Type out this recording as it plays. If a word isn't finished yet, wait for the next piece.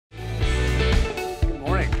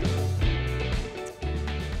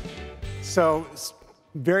So,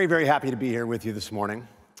 very, very happy to be here with you this morning.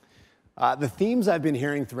 The themes I've been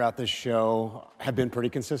hearing throughout this show have been pretty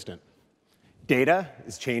consistent. Data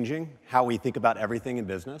is changing how we think about everything in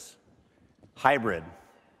business. Hybrid,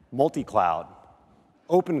 multi-cloud,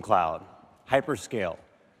 open cloud, hyperscale.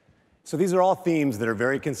 So these are all themes that are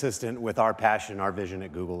very consistent with our passion, our vision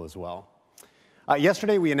at Google as well.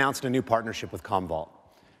 Yesterday, we announced a new partnership with Commvault,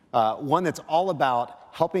 one that's all about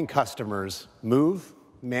helping customers move,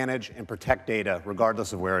 manage, and protect data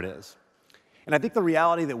regardless of where it is. And I think the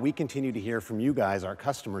reality that we continue to hear from you guys, our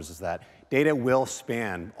customers, is that data will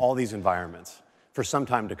span all these environments for some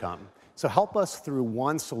time to come. So help us through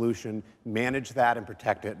one solution, manage that and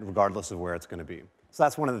protect it regardless of where it's going to be. So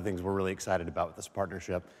that's one of the things we're really excited about with this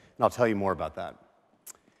partnership, and I'll tell you more about that.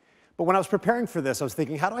 But when I was preparing for this, I was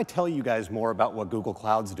thinking, how do I tell you guys more about what Google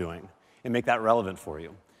Cloud's doing and make that relevant for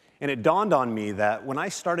you? And it dawned on me that when I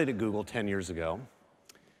started at Google 10 years ago,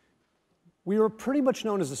 we were pretty much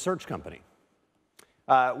known as a search company.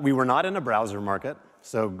 We were not in a browser market,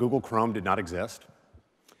 so Google Chrome did not exist.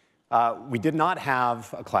 We did not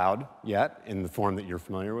have a cloud yet in the form that you're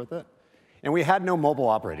familiar with it. And we had no mobile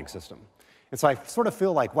operating system. And so I sort of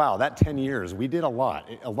feel like, wow, that 10 years, we did a lot.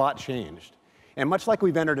 A lot changed. And much like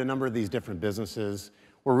we've entered a number of these different businesses,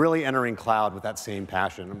 we're really entering cloud with that same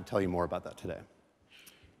passion. I'm going to tell you more about that today.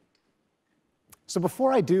 So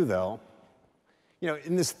before I do, though,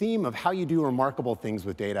 in this theme of how you do remarkable things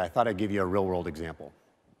with data, I thought I'd give you a real-world example.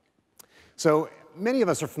 So many of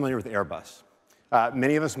us are familiar with Airbus.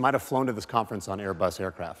 Many of us might have flown to this conference on Airbus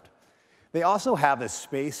aircraft. They also have a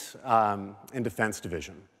space and defense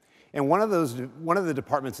division. And one of the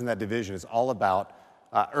departments in that division is all about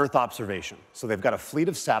Earth observation. So they've got a fleet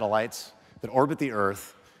of satellites that orbit the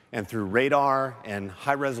Earth, and through radar and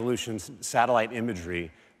high-resolution satellite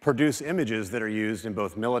imagery, produce images that are used in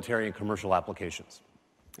both military and commercial applications.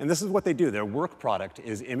 And this is what they do. Their work product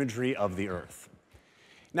is imagery of the Earth.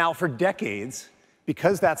 Now, for decades,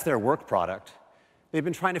 because that's their work product, they've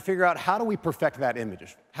been trying to figure out, how do we perfect that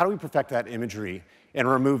image? How do we perfect that imagery and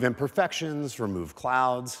remove imperfections, remove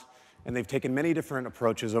clouds? And they've taken many different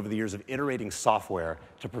approaches over the years of iterating software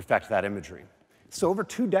to perfect that imagery. So over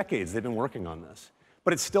 2 decades, they've been working on this.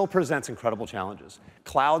 But it still presents incredible challenges,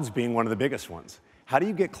 clouds being one of the biggest ones. How do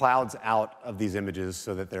you get clouds out of these images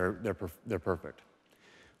so that they're perfect?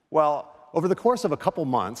 Well, over the course of a couple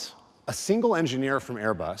months, a single engineer from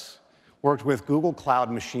Airbus worked with Google Cloud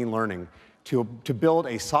Machine Learning to build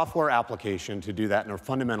a software application to do that in a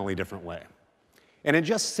fundamentally different way. And in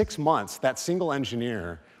just 6 months, that single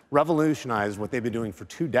engineer revolutionized what they've been doing for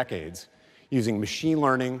 2 decades, using machine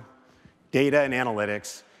learning, data and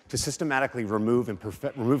analytics to systematically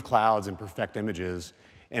remove clouds and perfect images,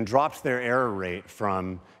 and dropped their error rate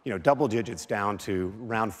from double digits down to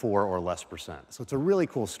around 4% or less. So it's a really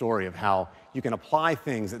cool story of how you can apply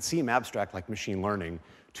things that seem abstract, like machine learning,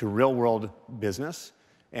 to real-world business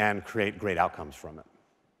and create great outcomes from it.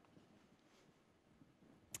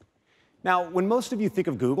 Now, when most of you think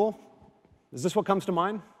of Google, is this what comes to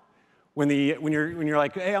mind? When you're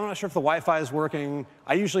like, hey, I'm not sure if the Wi-Fi is working,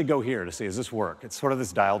 I usually go here to see, does this work? It's sort of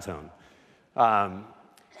this dial tone.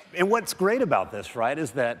 And what's great about this, right,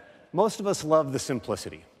 is that most of us love the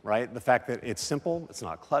simplicity, right? The fact that it's simple, it's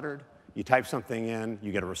not cluttered. You type something in,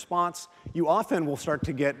 you get a response. You often will start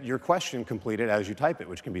to get your question completed as you type it,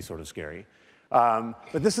 which can be sort of scary. But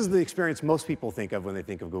this is the experience most people think of when they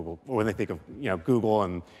think of Google, or when they think of Google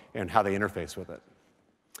and how they interface with it.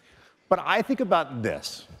 But I think about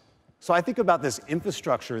this. So I think about this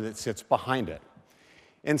infrastructure that sits behind it.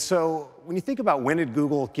 And so when you think about when did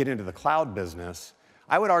Google get into the cloud business,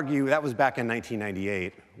 I would argue that was back in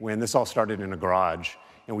 1998 when this all started in a garage,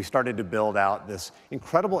 and we started to build out this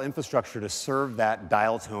incredible infrastructure to serve that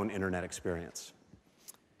dial-tone internet experience.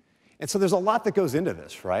 And so there's a lot that goes into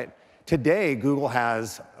this, right? Today, Google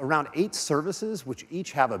has around 8 services, which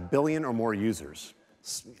each have 1 billion or more users.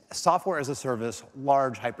 Software as a service,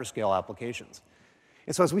 large hyperscale applications.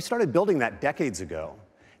 And so as we started building that decades ago,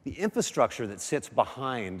 the infrastructure that sits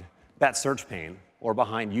behind that search pane, or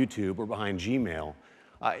behind YouTube, or behind Gmail,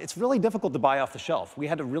 it's really difficult to buy off the shelf. We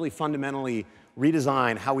had to really fundamentally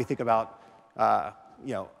redesign how we think about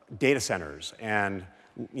data centers and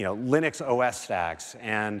Linux OS stacks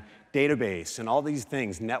and database and all these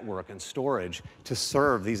things, network and storage, to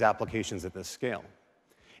serve these applications at this scale.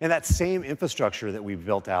 And that same infrastructure that we've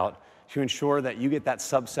built out to ensure that you get that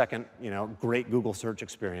sub-second, great Google search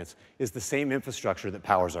experience is the same infrastructure that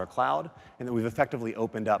powers our cloud, and that we've effectively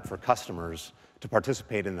opened up for customers to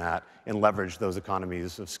participate in that and leverage those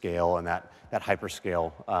economies of scale and that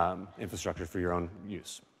hyperscale infrastructure for your own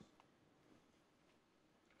use.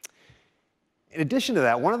 In addition to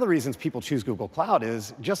that, one of the reasons people choose Google Cloud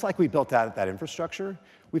is, just like we built out that infrastructure,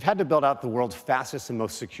 we've had to build out the world's fastest and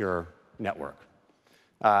most secure network.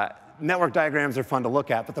 Network diagrams are fun to look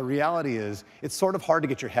at, but the reality is it's sort of hard to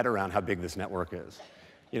get your head around how big this network is.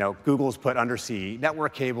 Google's put undersea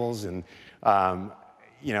network cables and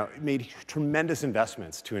made tremendous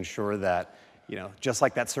investments to ensure that, just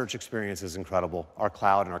like that search experience is incredible, our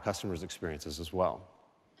cloud and our customers' experiences as well.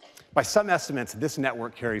 By some estimates, this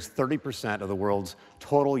network carries 30% of the world's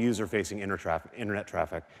total user-facing internet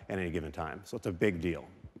traffic at any given time, so it's a big deal.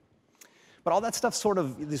 But all that stuff, sort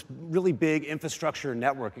of this really big infrastructure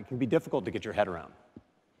network, it can be difficult to get your head around.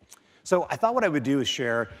 So I thought what I would do is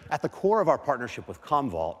share, at the core of our partnership with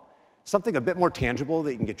Commvault, something a bit more tangible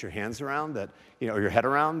that you can get your hands around, or your head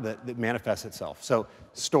around, that manifests itself. So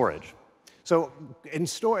storage. So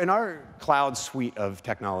in our cloud suite of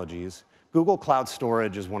technologies, Google Cloud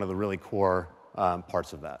Storage is one of the really core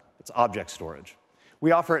parts of that. It's object storage.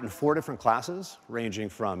 We offer it in 4 different classes, ranging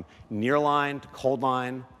from nearline to cold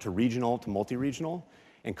line to regional to multi-regional,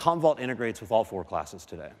 and Commvault integrates with all 4 classes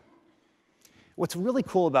today. What's really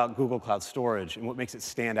cool about Google Cloud Storage and what makes it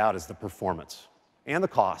stand out is the performance and the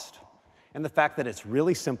cost and the fact that it's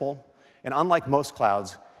really simple. And unlike most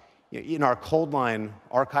clouds, in our cold line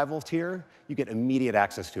archival tier, you get immediate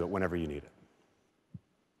access to it whenever you need it.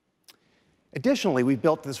 Additionally, we've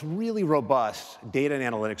built this really robust data and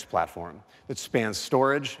analytics platform that spans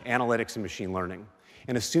storage, analytics, and machine learning.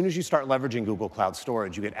 And as soon as you start leveraging Google Cloud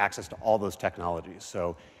Storage, you get access to all those technologies.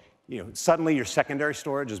 So suddenly your secondary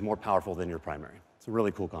storage is more powerful than your primary. It's a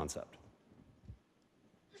really cool concept.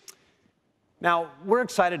 Now, we're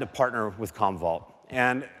excited to partner with Commvault,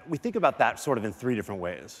 and we think about that sort of in 3 different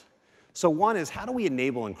ways. So one is, how do we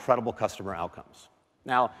enable incredible customer outcomes?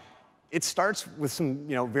 Now, it starts with some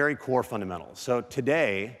very core fundamentals. So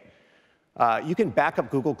today, you can back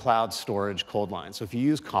up Google Cloud Storage cold line. So if you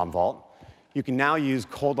use Commvault, you can now use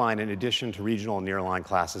cold line in addition to regional and nearline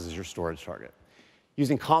classes as your storage target.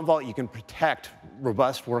 Using Commvault, you can protect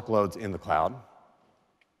robust workloads in the cloud.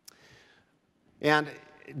 And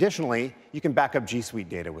additionally, you can back up G Suite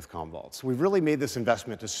data with Commvault. So we've really made this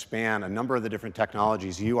investment to span a number of the different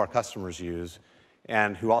technologies you, our customers, use,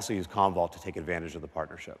 and who also use Commvault to take advantage of the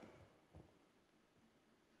partnership.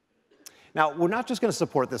 Now, we're not just going to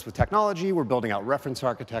support this with technology. We're building out reference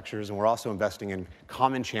architectures, and we're also investing in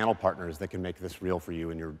common channel partners that can make this real for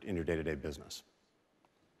you in your day-to-day business.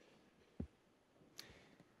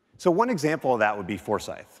 So one example of that would be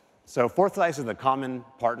Forsyth. So Forsyth is the common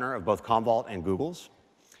partner of both Commvault and Google's,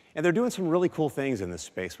 and they're doing some really cool things in this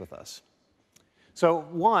space with us. So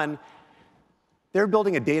one, they're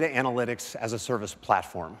building a data analytics as a service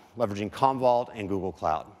platform, leveraging Commvault and Google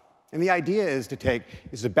Cloud. And the idea is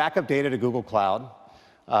to back up data to Google Cloud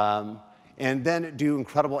and then do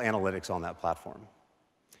incredible analytics on that platform.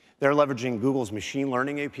 They're leveraging Google's machine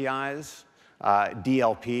learning APIs,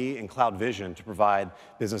 DLP, and Cloud Vision to provide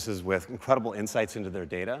businesses with incredible insights into their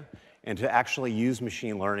data and to actually use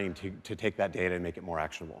machine learning to take that data and make it more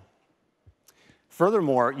actionable.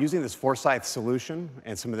 Furthermore, using this Forsyth solution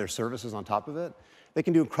and some of their services on top of it, they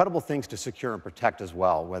can do incredible things to secure and protect as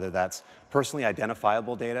well, whether that's personally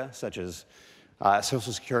identifiable data, such as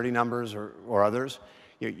social security numbers or others,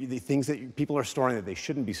 the things that people are storing that they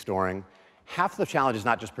shouldn't be storing. Half the challenge is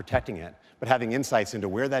not just protecting it, but having insights into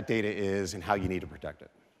where that data is and how you need to protect it.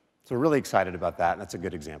 So we're really excited about that, and that's a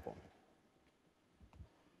good example.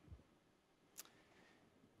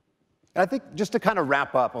 And I think just to kind of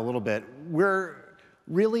wrap up a little bit,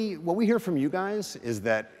 what we hear from you guys is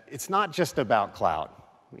that it's not just about cloud.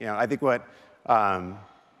 I think what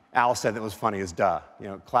Al said that was funny is, duh.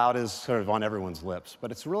 Cloud is sort of on everyone's lips,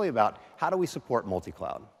 but it's really about how do we support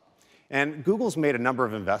multi-cloud. And Google's made a number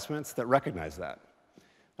of investments that recognize that.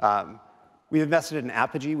 We've invested in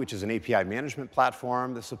Apogee, which is an API management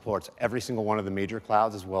platform that supports every single one of the major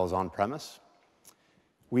clouds as well as on-premise.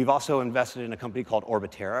 We've also invested in a company called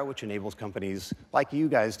Orbitera, which enables companies like you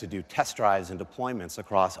guys to do test drives and deployments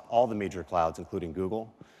across all the major clouds, including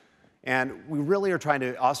Google. And we really are trying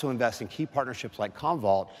to also invest in key partnerships like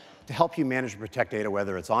Commvault to help you manage and protect data,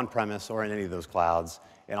 whether it's on-premise or in any of those clouds,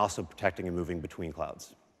 and also protecting and moving between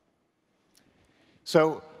clouds.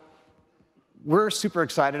 So we're super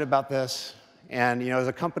excited about this. And as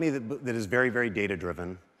a company that is very, very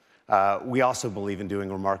data-driven, we also believe in doing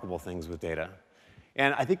remarkable things with data.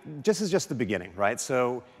 And I think this is just the beginning, right?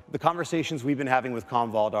 So the conversations we've been having with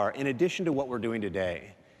Commvault are, in addition to what we're doing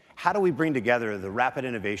today, how do we bring together the rapid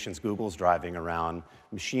innovations Google's driving around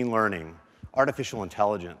machine learning, artificial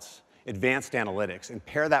intelligence, advanced analytics, and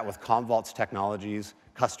pair that with Commvault's technologies,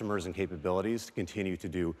 customers, and capabilities to continue to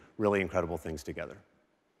do really incredible things together.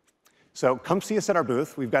 So come see us at our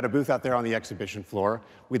booth. We've got a booth out there on the exhibition floor.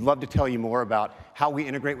 We'd love to tell you more about how we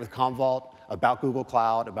integrate with Commvault, about Google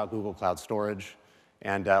Cloud, about Google Cloud Storage,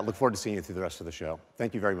 and look forward to seeing you through the rest of the show.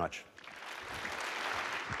 Thank you very much.